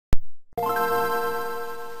Oh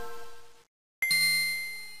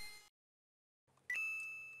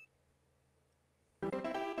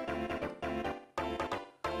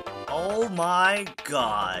my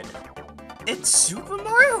god. It's Super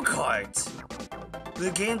Mario Kart!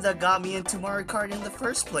 The game that got me into Mario Kart in the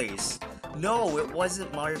first place. No, it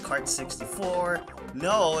wasn't Mario Kart 64.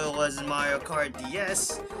 No, it wasn't Mario Kart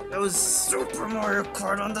DS. It was Super Mario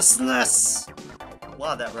Kart on the SNES!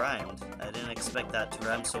 Wow, that rhymed. I didn't expect that to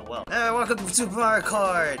rhyme so well. Hey, welcome to Super Mario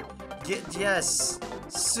Kart! Yes,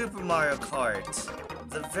 Super Mario Kart.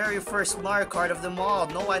 The very first Mario Kart of them all.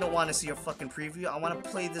 No, I don't want to see a fucking preview. I want to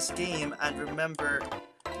play this game and remember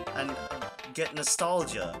and get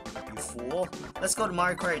nostalgia, you fool. Let's go to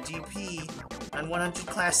Mario Kart GP and 100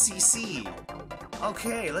 class CC.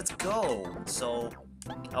 Okay, let's go. So,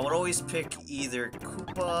 I would always pick either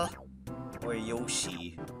Koopa or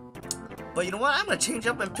Yoshi. But you know what? I'm gonna change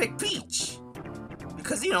up and pick Peach.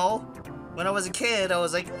 Because, you know, when I was a kid, I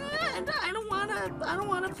was like, I don't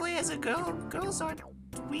wanna play as a girl. Girls are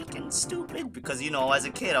weak and stupid. Because, you know, as a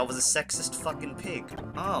kid, I was a sexist fucking pig.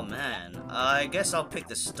 Oh, man. I guess I'll pick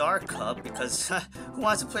the Star Cup, because who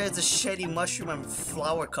wants to play as the Shady Mushroom and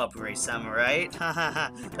Flower Cup race, am I right?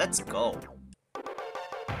 Hahaha. Let's go.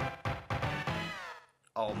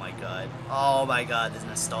 Oh my god. Oh my god, this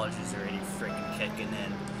nostalgia is already freaking kicking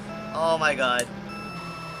in. Oh my god.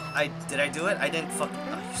 Did I do it? I didn't fucking...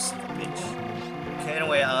 Oh, you son of a bitch. Okay,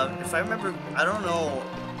 anyway, if I remember, I don't know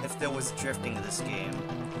if there was drifting in this game.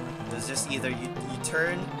 It was just either you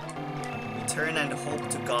turn and hope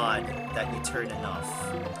to God that you turn enough.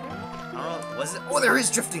 I don't know, was it? Oh, there is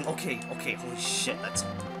drifting! Okay, holy shit, that's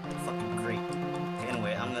fucking great. Okay,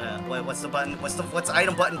 anyway, I'm gonna... What's the button? What's the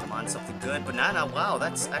item button? Come on, something good. Banana, wow,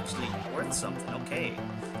 that's actually worth something, okay.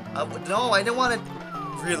 No, I didn't want to...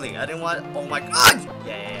 Really, I didn't want... Oh my god!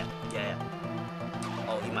 Yeah.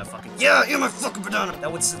 Oh, eat my fucking... Yeah, eat my fucking banana!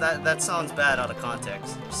 That sounds bad out of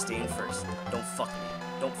context. Stay in first. Don't fuck me.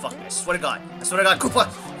 Don't fuck me. I swear to god. Koopa!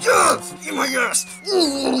 Yes! Eat my ass!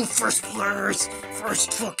 Ooh, first place!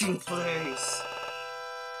 First fucking place!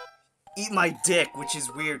 Eat my dick, which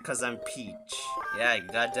is weird because I'm Peach. Yeah, you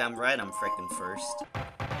goddamn right I'm freaking first.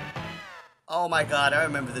 Oh my god, I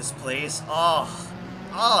remember this place. Oh,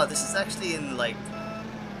 this is actually in, like,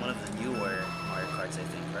 one of the newer Mario Karts, I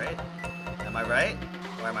think, right? Am I right?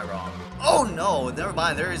 Or am I wrong? Oh no, never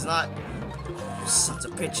mind, there is not. You sons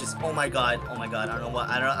of bitches. Oh my god, I don't know what,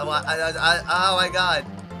 oh my god.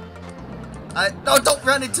 No, don't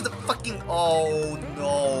run into the fucking, oh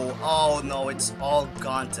no, it's all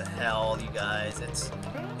gone to hell, you guys.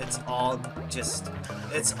 It's all just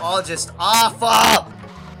awful!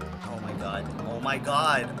 Oh my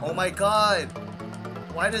god.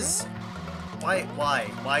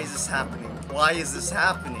 Why is this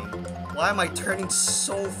happening? Why am I turning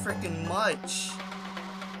so freaking much?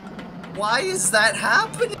 Why is that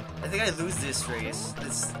happening? I think I lose this race.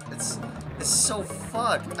 It's so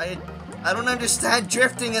fucked. I don't understand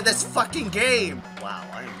drifting in this fucking game. Wow,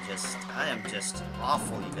 I am just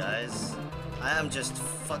awful, you guys. I am just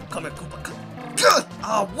come here, Koopa.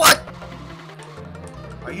 Oh, what?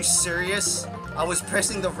 Are you serious? I was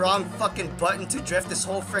pressing the wrong fucking button to drift this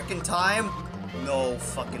whole freaking time? No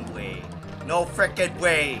fucking way. No freaking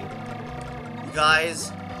way. You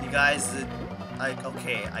guys,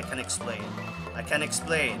 okay, I can explain.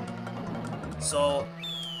 So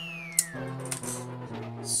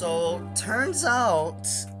turns out,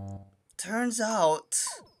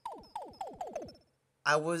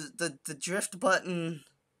 the drift button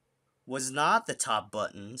was not the top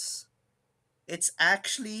buttons. It's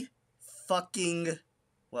actually fucking,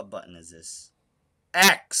 what button is this?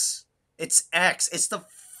 X. It's X. It's the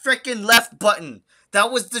freaking left button.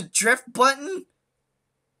 That was the drift button?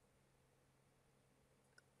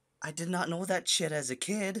 I did not know that shit as a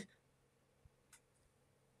kid.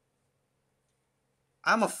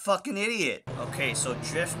 I'm a fucking idiot. Okay, so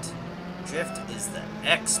drift is the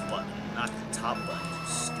X button, not the top button, you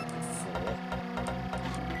stupid fool.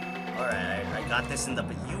 Alright, I got this but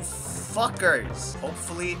you fuckers!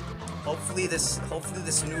 Hopefully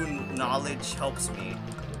this new knowledge helps me.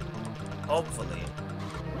 Hopefully.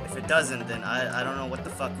 If it doesn't, then I don't know what the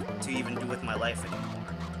fuck to even do with my life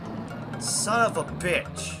anymore. Son of a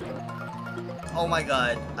bitch! Oh my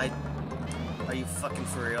god, are you fucking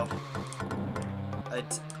for real?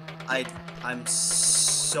 I'm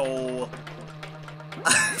so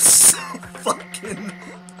fucking...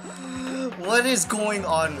 What is going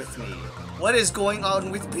on with me? What is going on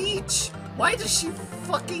with Peach? Why does she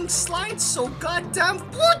fucking slide so goddamn...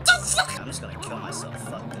 What the fuck? I'm just gonna kill myself.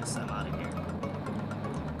 Fuck this. I'm out of here.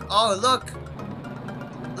 Oh, look.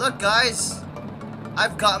 Look, guys.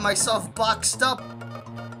 I've got myself boxed up.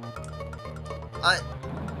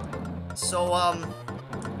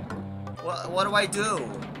 What do I do?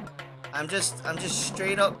 I'm just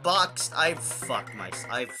straight up boxed.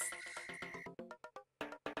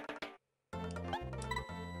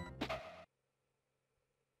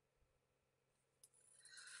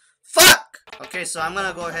 Fuck! Okay, so I'm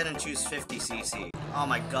gonna go ahead and choose 50cc. Oh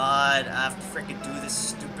my god, I have to freaking do this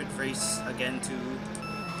stupid race again too.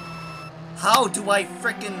 How do I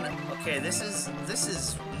freaking... Okay, this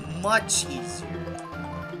is much easier.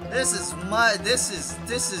 This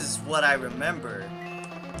is what I remember.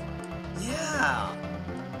 Yeah.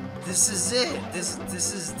 This is it. This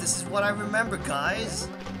is what I remember, guys.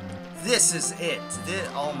 This is it.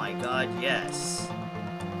 Oh my god, yes.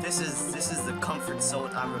 This is the comfort zone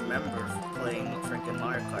I remember playing freaking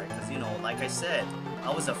Mario Kart, because you know, like I said,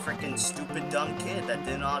 I was a freaking stupid dumb kid that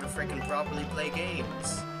didn't know how to freaking properly play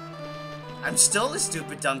games. I'm still a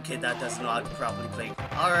stupid dumb kid that doesn't know how to properly play.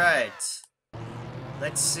 All right.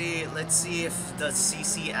 Let's see if the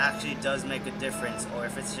CC actually does make a difference, or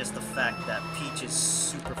if it's just the fact that Peach is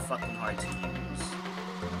super fucking hard to use.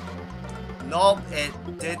 Nope, it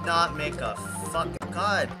did not make a fucking...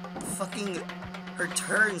 God, fucking... Her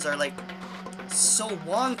turns are like so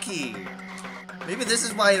wonky. Maybe this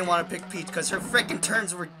is why I didn't want to pick Peach, because her freaking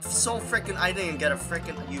turns were so freaking... I didn't even get a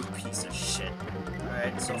freaking... You piece of shit.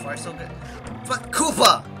 Alright, so far so good. But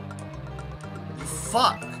Koopa! You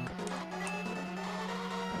fuck!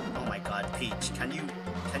 Oh my god, Peach, can you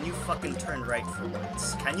fucking turn right for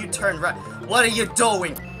once? Can you turn right? What are you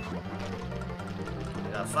doing?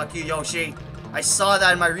 Yeah, fuck you, Yoshi. I saw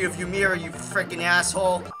that in my rearview mirror, you freaking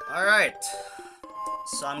asshole. Alright.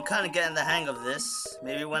 So I'm kind of getting the hang of this.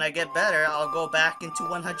 Maybe when I get better, I'll go back into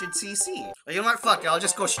 100cc. But you know what? Fuck it. I'll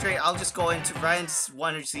just go straight. I'll just go into Ryan's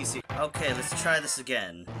 100cc. Okay, let's try this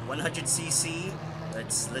again. 100cc.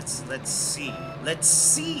 Let's see. Let's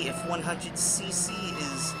see if 100cc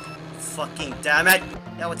is fucking... Damn it!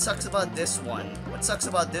 Yeah, what sucks about this one? What sucks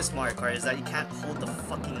about this Mario Kart is that you can't hold the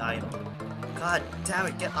fucking item. God damn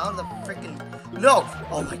it, get out of the freaking... No!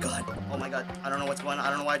 Oh my god. Oh my god. I don't know what's going on. I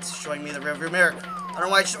don't know why it's showing me the rearview mirror. I don't know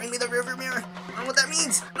why it's showing me the rearview mirror. I don't know what that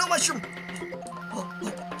means. No mushroom! Oh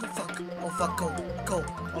fuck. Oh fuck, go.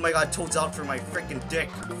 Oh my god, Toad's out for my freaking dick.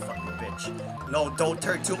 You fucking bitch. No, don't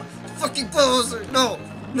turn too much. Fucking Bowser! No!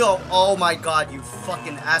 Oh my god, you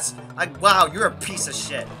fucking ass. Wow, you're a piece of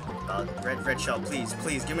shit. Red shell, please,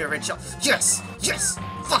 give me a red shell. Yes!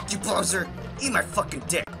 Fuck you, Bowser! Eat my fucking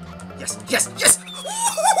dick. Yes!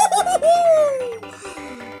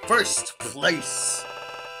 First place.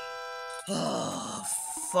 Oh,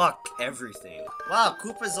 fuck everything. Wow,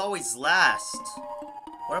 Koopa's always last.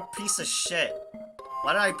 What a piece of shit.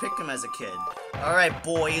 Why did I pick him as a kid? Alright,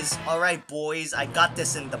 boys. I got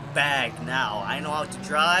this in the bag now. I know how to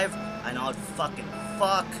drive. I know how to fucking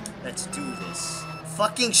fuck. Let's do this.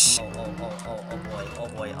 Fucking sh- Oh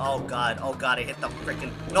boy. Oh god, I hit the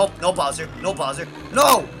freaking... Nope, no Bowser.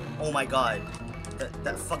 No! Oh my god.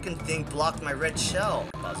 That fucking thing blocked my red shell.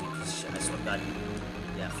 Bowser, piece of shit, I swear to god.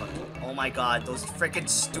 Yeah, fuck you. Oh my god, those freaking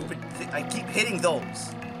stupid I keep hitting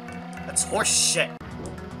those. That's horse shit.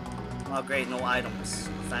 Oh great, no items.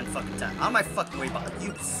 Fan fucking time. Out of my fucking way, Bowser.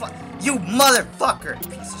 You motherfucker!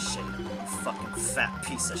 Piece of shit. You fucking fat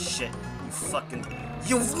piece of shit.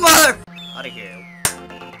 You mother... Out of here.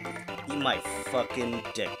 Eat my fucking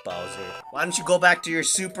dick, Bowser. Why don't you go back to your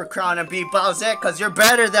super crown and be Bowser? Cause you're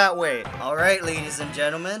better that way. Alright, ladies and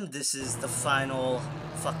gentlemen, this is the final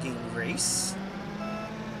fucking race.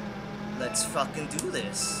 Let's fucking do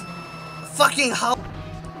this. Fucking how?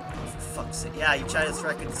 Oh, for fuck's sake. Yeah, you try to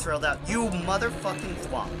throw that. You motherfucking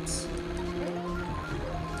thwomps.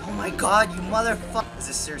 Oh my god, you motherfucker. Is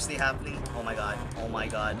this seriously happening? Oh my god.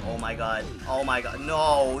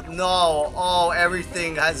 No. Oh,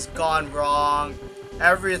 everything has gone wrong.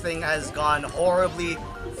 Everything has gone horribly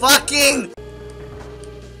fucking...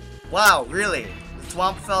 Wow, really? The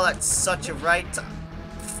thwomp fell at such a right time.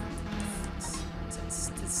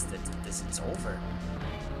 It's over.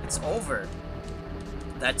 It's over.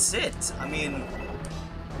 That's it. I mean...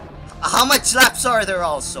 How much laps are there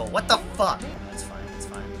also? What the fuck? It's fine.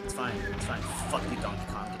 Fuck you, Donkey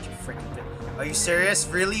Kong. Get your freaking bit. Are you serious?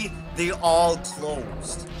 Really? They all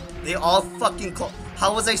closed. They all fucking closed.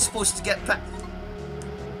 How was I supposed to get past?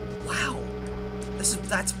 Wow.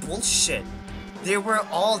 That's bullshit. They were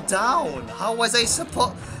all down. How was I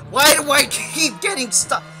supposed... Why do I keep getting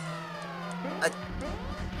stuck?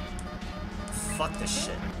 Fuck this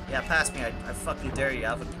shit. Yeah, pass me. I fucking dare you. I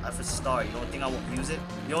have a star. You don't think I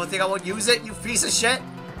won't use it? You piece of shit?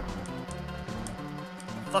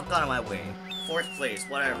 Fuck out of my way. 4th place,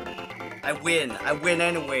 whatever. I win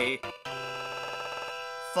anyway.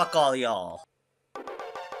 Fuck all y'all.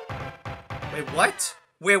 Wait, what?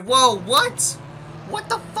 Wait, whoa, what? What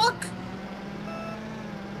the fuck?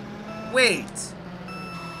 Wait.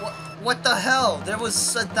 What the hell? That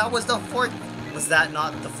was the 4th. Was that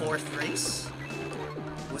not the 4th race?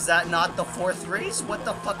 Was that not the 4th race? What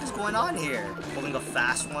the fuck is going on here? Pulling a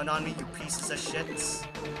fast one on me, you pieces of shit.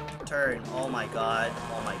 Turn. Oh my god.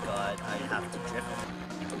 Oh my god. I have to drift.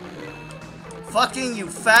 Fucking you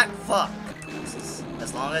fat fuck.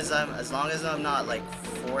 As long as I'm not like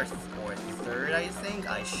 4th or 3rd, I think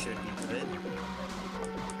I should be good.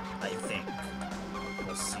 I think.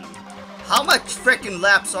 We'll see. How much freaking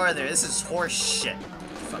laps are there? This is horse shit.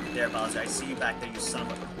 Fuck there, Bowser. I see you back there, you son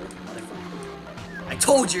of a motherfucker. I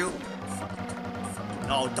told you! Fuck.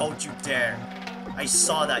 No, don't you dare. I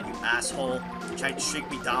saw that, you asshole. Trying to shake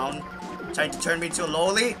me down. Trying to turn me into a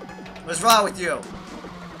lowly. What's wrong with you?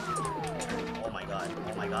 Oh my god.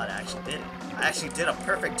 Oh my god, I actually did it. I actually did a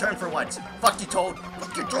perfect turn for once. Fuck you, Toad.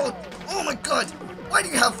 Fuck you, Toad. Oh my god. Why do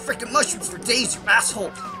you have freaking mushrooms for days, you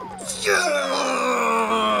asshole?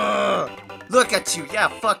 Yeah! Look at you. Yeah,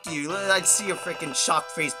 fuck you. I'd see your freaking shock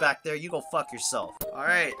face back there. You go fuck yourself.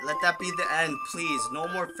 Alright, let that be the end, please. No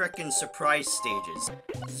more freaking surprise stages.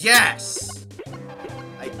 Yes!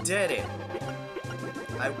 I did it.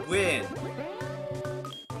 I win.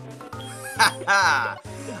 Haha!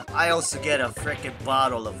 I also get a freaking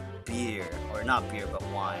bottle of beer. Or not beer, but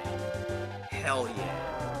wine. Hell yeah.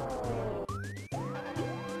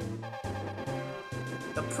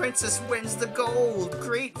 The princess wins the gold!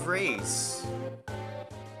 Great race!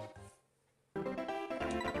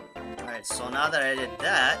 Alright, so now that I did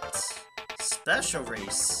that, special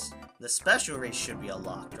race. The special race should be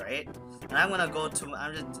unlocked, right? And I'm gonna go to,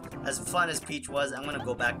 as fun as Peach was, I'm gonna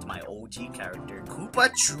go back to my OG character,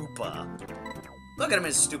 Koopa Troopa. Look at him,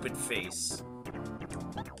 his stupid face.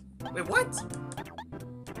 Wait, what?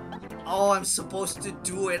 Oh, I'm supposed to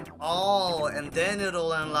do it all, and then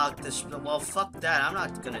it'll unlock this. Well, fuck that. I'm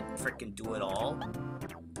not gonna freaking do it all.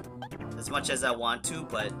 As much as I want to,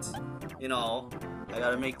 but, you know, I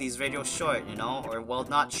gotta make these videos short, you know? Or, well,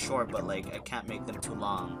 not short, but, like, I can't make them too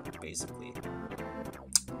long, basically.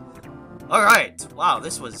 Alright. Wow,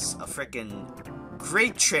 this was a freaking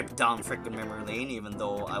great trip down freaking memory lane, even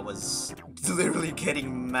though I was literally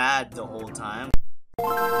getting mad the whole time.